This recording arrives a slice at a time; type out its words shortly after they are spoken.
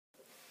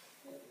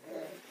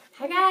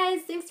Hi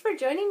guys, thanks for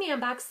joining me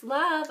on Box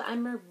Love.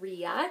 I'm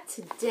Maria.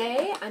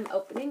 Today I'm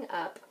opening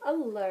up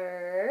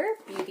Allure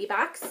Beauty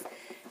Box.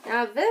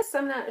 Now this,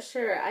 I'm not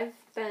sure. I've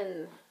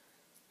been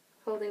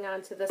holding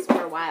on to this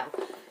for a while.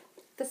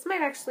 This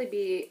might actually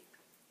be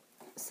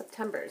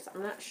September's.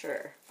 I'm not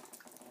sure.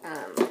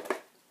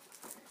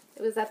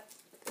 It was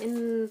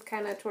in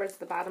kind of towards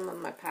the bottom of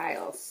my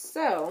pile.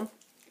 So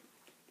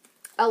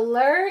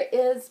Allure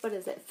is, what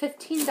is it,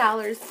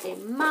 $15 a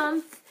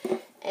month.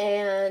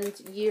 And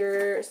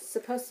you're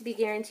supposed to be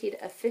guaranteed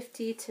a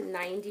 $50 to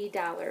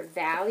 $90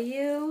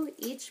 value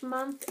each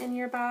month in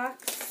your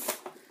box.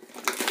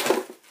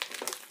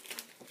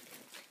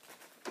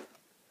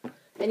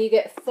 And you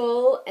get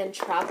full and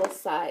travel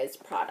size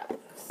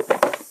products.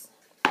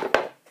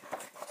 There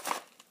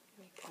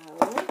we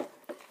go.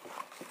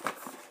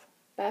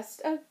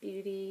 Best of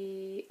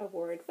Beauty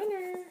Award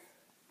winner.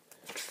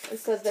 And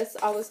so this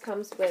always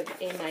comes with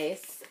a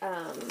nice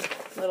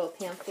little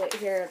pamphlet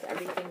here of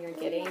everything you're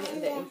getting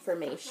and the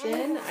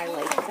information. I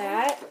like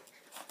that.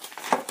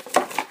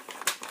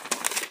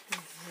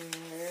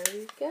 There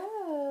we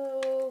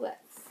go.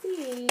 Let's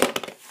see.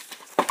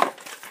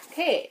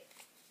 Okay,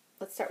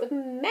 let's start with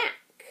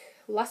MAC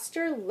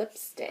Luster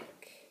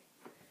Lipstick.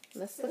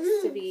 And this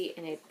looks to be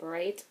in a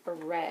bright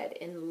red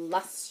in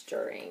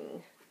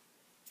lustering.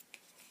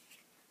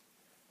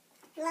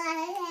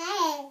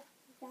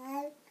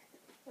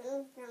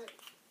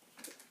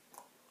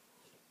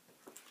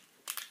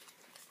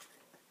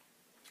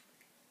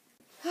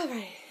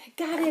 Alright, I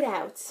got it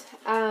out.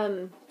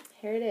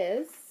 Here it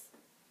is.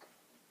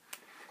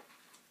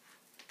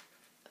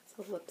 It's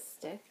a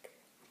lipstick.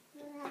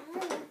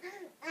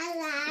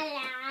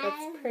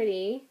 It's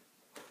pretty.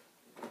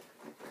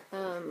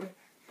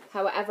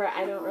 However,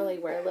 I don't really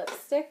wear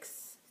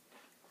lipsticks,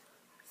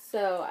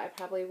 so I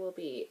probably will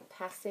be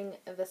passing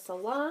this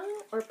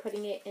along or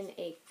putting it in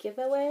a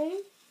giveaway.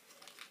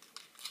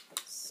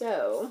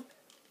 So,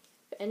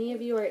 if any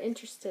of you are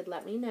interested,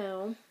 let me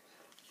know.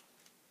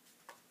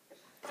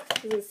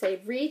 It would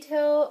say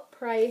retail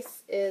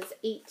price is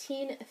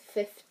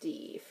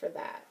 $18.50 for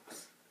that.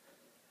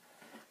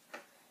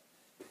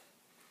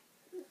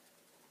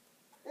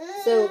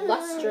 So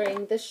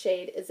lustering, this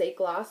shade is a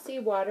glossy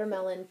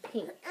watermelon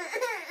pink.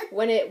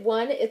 When it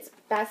won its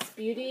Best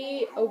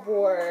Beauty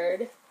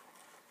Award,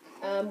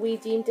 we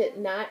deemed it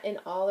not an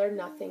all or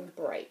nothing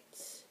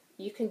bright.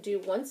 You can do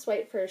one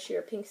swipe for a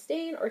sheer pink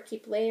stain or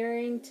keep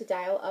layering to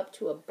dial up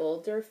to a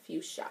bolder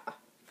fuchsia.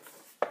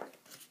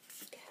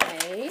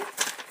 Okay.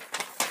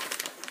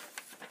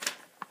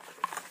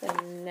 The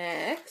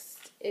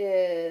next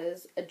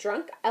is a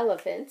Drunk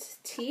Elephant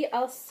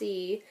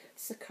TLC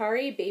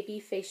Sakari Baby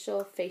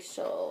Facial.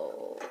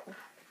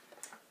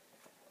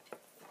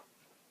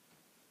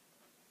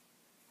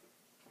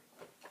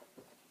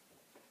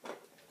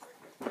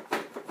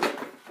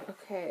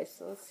 Okay,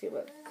 so let's see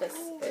what this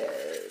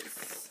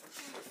is.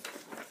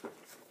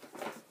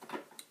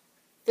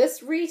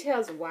 This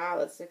retails, wow,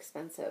 it's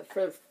expensive.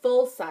 For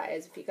full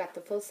size, if you got the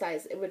full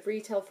size, it would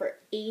retail for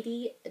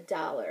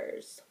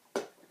 $80.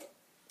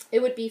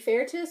 It would be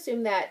fair to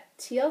assume that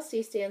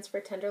TLC stands for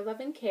Tender Love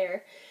and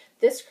Care.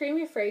 This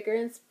creamy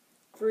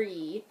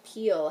fragrance-free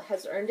peel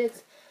has earned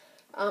its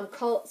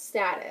cult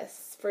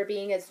status for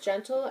being as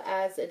gentle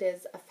as it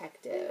is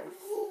effective.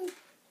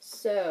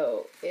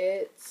 So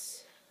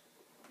it's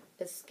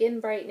a skin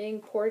brightening,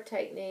 pore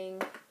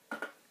tightening.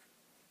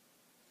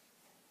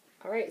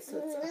 Alright,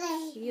 so it's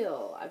a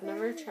peel. I've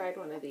never tried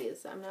one of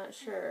these. I'm not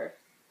sure.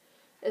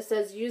 It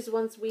says use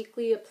once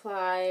weekly,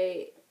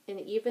 apply an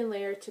even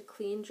layer to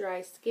clean,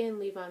 dry skin,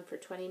 leave on for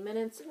 20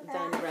 minutes,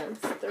 then rinse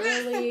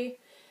thoroughly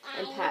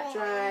and pat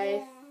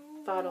dry.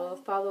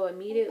 Follow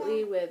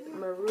immediately with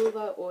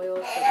marula oil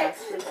for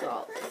best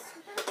results.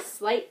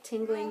 Slight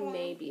tingling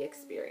may be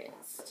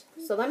experienced.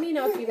 So let me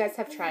know if you guys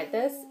have tried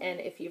this and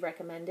if you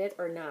recommend it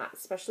or not,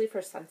 especially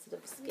for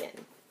sensitive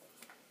skin.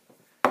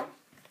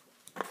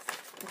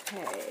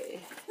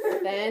 Okay,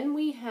 then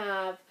we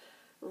have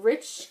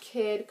Rich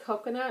Kid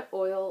Coconut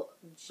Oil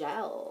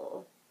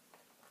Gel.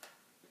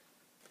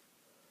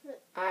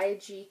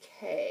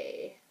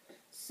 IGK.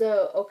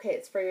 So, okay,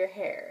 it's for your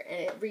hair,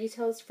 and it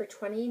retails for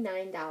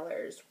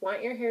 $29.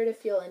 Want your hair to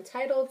feel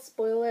entitled?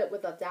 Spoil it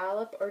with a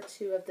dollop or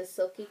two of the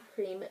Silky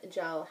Cream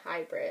Gel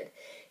Hybrid.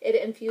 It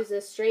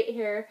infuses straight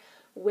hair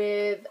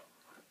with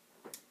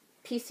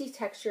PC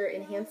texture,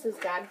 enhances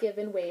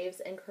God-given waves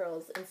and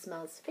curls, and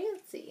smells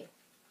fancy.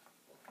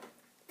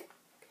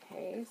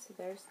 Okay, so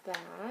there's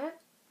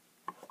that.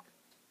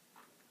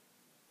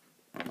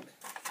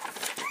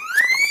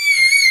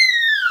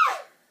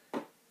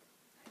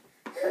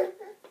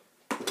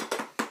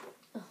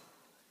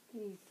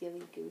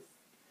 Silly goose.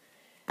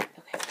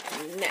 Okay,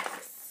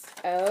 next.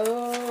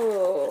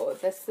 Oh,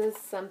 this is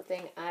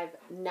something I've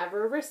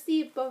never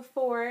received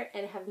before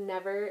and have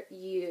never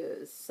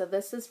used. So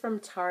this is from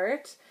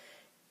Tarte,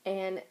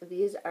 and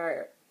these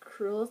are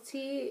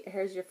cruelty,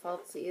 here's your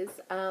falsies,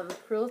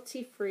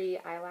 cruelty-free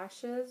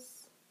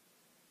eyelashes.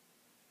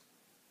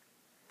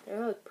 They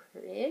look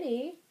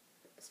pretty.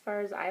 as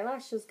far as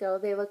eyelashes go,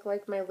 they look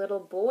like my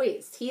little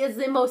boy's. He has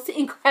the most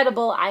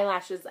incredible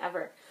eyelashes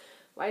ever.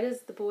 Why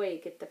does the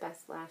boy get the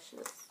best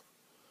lashes?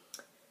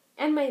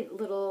 And my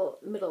little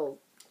middle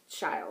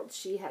child,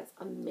 she has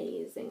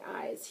amazing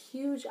eyes.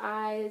 Huge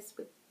eyes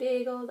with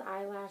big old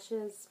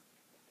eyelashes.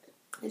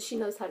 And she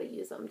knows how to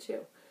use them too.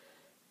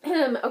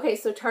 Okay,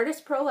 so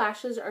Tartus Pro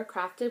lashes are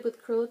crafted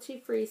with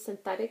cruelty-free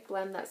synthetic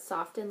blend that's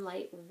soft and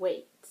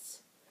lightweight.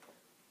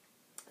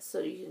 So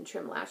you can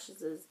trim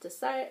lashes as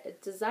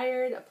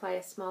desired. Apply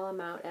a small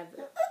amount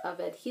of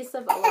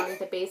adhesive along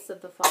the base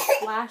of the false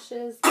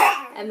lashes,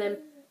 and then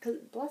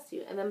bless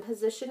you. And then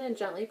position and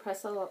gently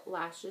press the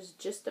lashes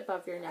just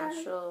above your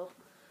natural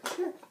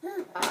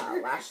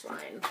lash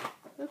line.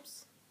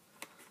 Oops.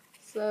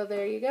 So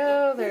there you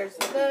go. There's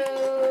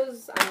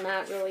those. I'm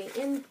not really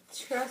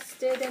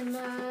interested in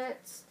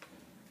that,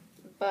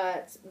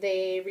 but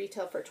they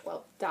retail for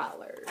 $12.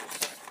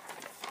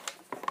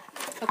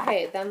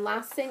 Okay, then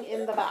last thing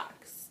in the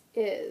box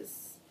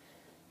is,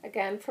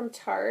 again, from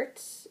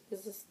Tarte.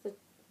 Is this the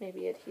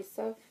maybe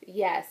adhesive?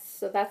 Yes,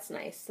 so that's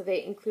nice. So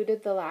they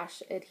included the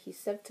lash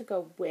adhesive to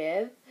go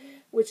with,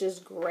 which is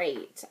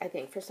great, I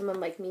think, for someone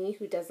like me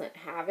who doesn't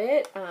have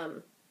it,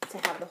 to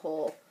have the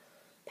whole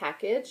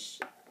package.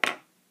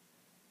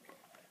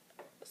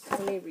 So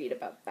let me read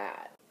about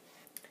that.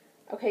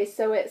 Okay,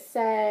 so it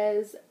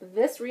says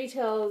this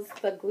retails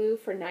the glue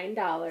for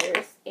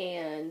 $9,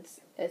 and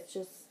it's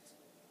just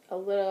a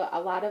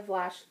lot of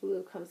lash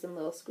glue comes in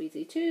little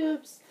squeezy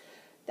tubes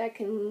that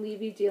can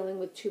leave you dealing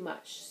with too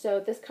much. So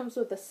this comes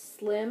with a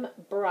slim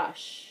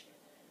brush.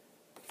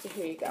 So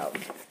here you go.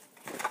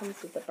 It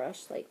comes with a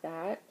brush like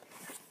that.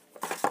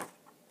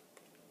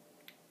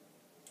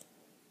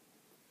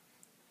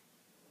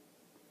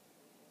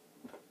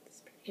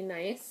 It's pretty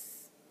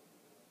nice.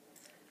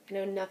 I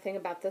know nothing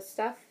about this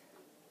stuff.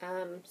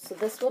 So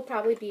this will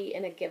probably be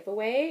in a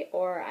giveaway,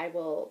 or I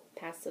will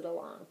pass it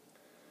along.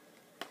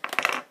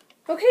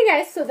 Okay,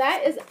 guys, so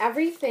that is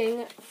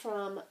everything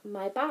from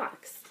my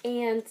box.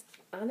 And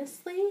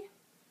honestly,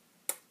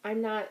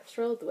 I'm not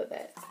thrilled with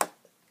it.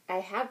 I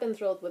have been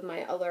thrilled with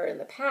my Allure in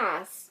the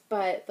past,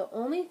 but the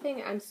only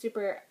thing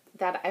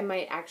that I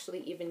might actually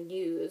even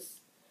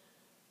use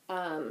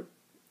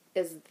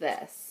is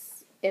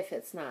this, if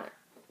it's not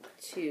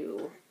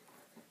too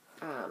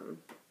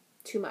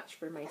much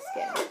for my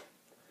skin.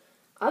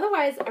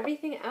 Otherwise,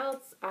 everything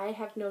else I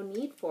have no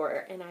need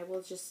for, and I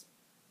will just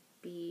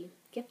be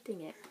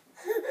gifting it.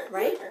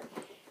 Right?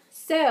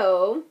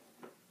 So,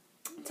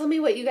 tell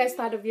me what you guys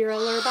thought of your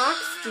Allure box.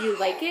 Do you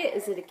like it?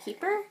 Is it a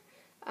keeper?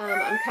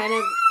 I'm kind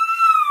of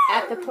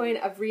at the point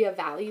of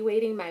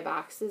reevaluating my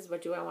boxes.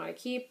 What do I want to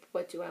keep?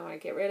 What do I want to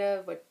get rid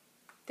of? What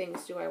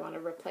things do I want to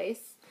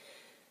replace?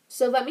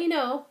 So let me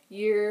know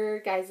your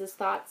guys'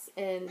 thoughts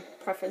and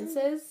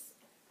preferences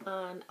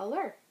on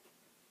Allure.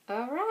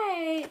 All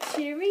right,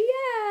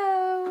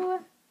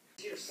 cheerio!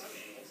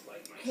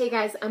 Hey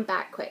guys, I'm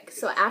back quick.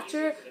 So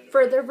after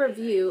further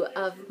review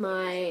of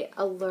my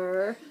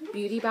Allure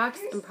beauty box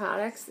and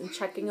products and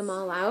checking them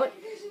all out,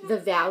 the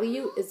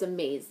value is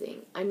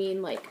amazing. I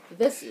mean, like,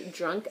 this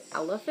drunk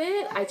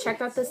elephant, I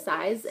checked out the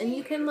size, and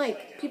you can,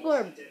 like, people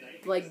are,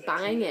 like,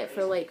 buying it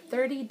for, like,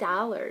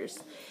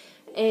 $30.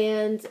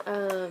 And,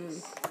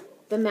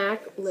 the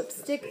MAC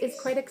lipstick is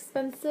quite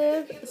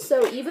expensive.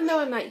 So even though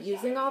I'm not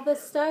using all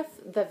this stuff,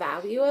 the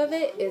value of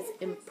it is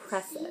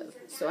impressive.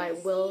 So I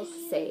will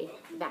say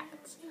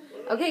that.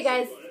 Okay,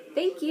 guys.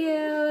 Thank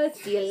you.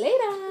 See you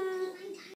later.